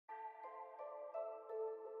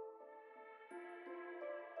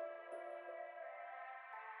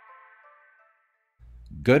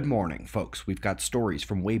Good morning, folks. We've got stories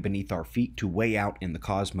from way beneath our feet to way out in the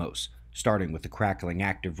cosmos. Starting with the crackling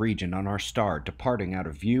active region on our star departing out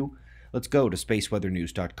of view, let's go to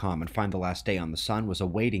spaceweathernews.com and find the last day on the sun was a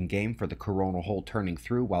waiting game for the coronal hole turning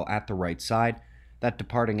through, while at the right side, that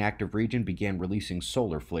departing active region began releasing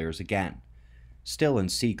solar flares again. Still in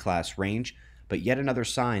C-class range, but yet another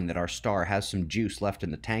sign that our star has some juice left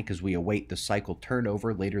in the tank as we await the cycle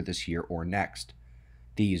turnover later this year or next.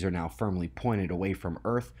 These are now firmly pointed away from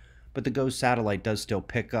Earth, but the GOES satellite does still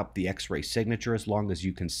pick up the X-ray signature as long as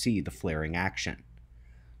you can see the flaring action.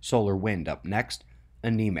 Solar wind up next,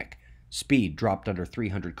 anemic. Speed dropped under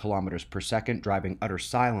 300 kilometers per second, driving utter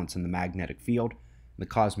silence in the magnetic field. The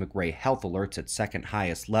cosmic ray health alerts at second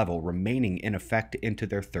highest level remaining in effect into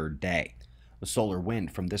their third day. The solar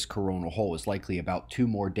wind from this coronal hole is likely about 2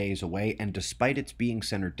 more days away, and despite its being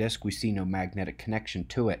center disk, we see no magnetic connection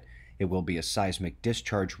to it. It will be a seismic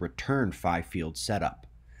discharge return 5-field setup.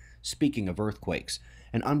 Speaking of earthquakes,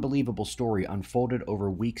 an unbelievable story unfolded over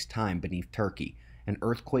weeks' time beneath Turkey, an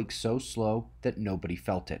earthquake so slow that nobody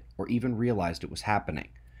felt it, or even realized it was happening.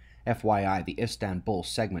 FYI, the Istanbul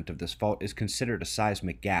segment of this fault is considered a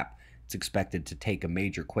seismic gap. It's expected to take a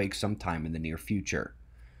major quake sometime in the near future.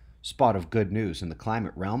 Spot of good news in the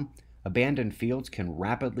climate realm. Abandoned fields can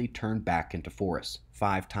rapidly turn back into forests,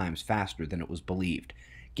 5 times faster than it was believed,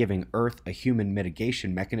 giving Earth a human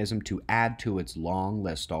mitigation mechanism to add to its long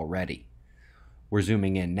list already. We're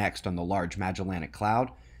zooming in next on the Large Magellanic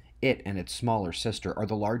Cloud. It and its smaller sister are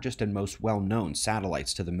the largest and most well-known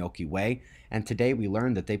satellites to the Milky Way, and today we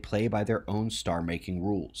learn that they play by their own star-making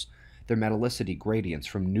rules. Their metallicity gradients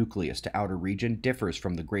from nucleus to outer region differs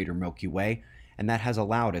from the greater Milky Way, and that has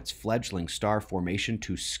allowed its fledgling star formation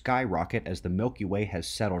to skyrocket as the Milky Way has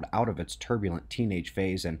settled out of its turbulent teenage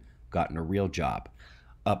phase and gotten a real job.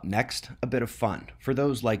 Up next, a bit of fun. For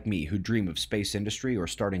those like me who dream of space industry or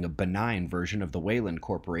starting a benign version of the Wayland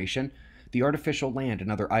Corporation, the artificial land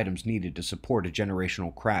and other items needed to support a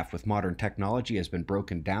generational craft with modern technology has been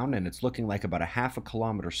broken down, and it's looking like about a half a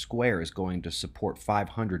kilometer square is going to support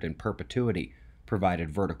 500 in perpetuity,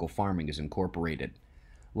 provided vertical farming is incorporated.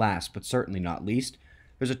 Last, but certainly not least,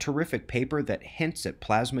 there's a terrific paper that hints at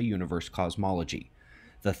plasma universe cosmology.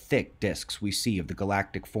 The thick disks we see of the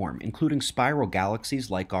galactic form, including spiral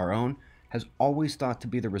galaxies like our own, has always thought to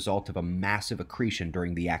be the result of a massive accretion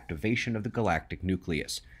during the activation of the galactic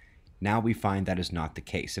nucleus. Now we find that is not the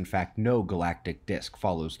case. In fact, no galactic disk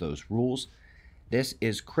follows those rules. This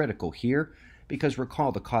is critical here because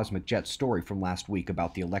recall the cosmic jet story from last week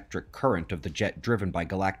about the electric current of the jet driven by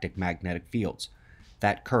galactic magnetic fields.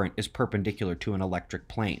 That current is perpendicular to an electric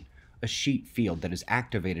plane, a sheet field that is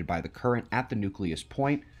activated by the current at the nucleus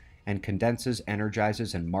point and condenses,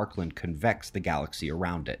 energizes, and Markland convects the galaxy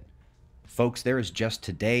around it. Folks, there is just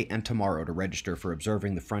today and tomorrow to register for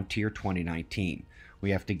Observing the Frontier 2019. We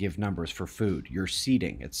have to give numbers for food, your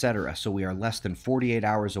seating, etc., so we are less than 48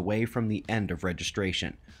 hours away from the end of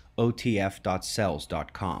registration.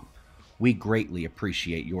 otf.cells.com. We greatly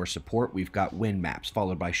appreciate your support. We've got wind maps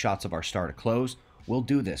followed by shots of our star to close. We'll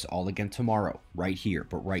do this all again tomorrow, right here,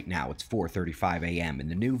 but right now it's 4:35 a.m. in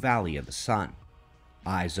the new Valley of the Sun.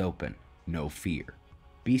 Eyes open, no fear.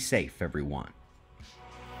 Be safe, everyone.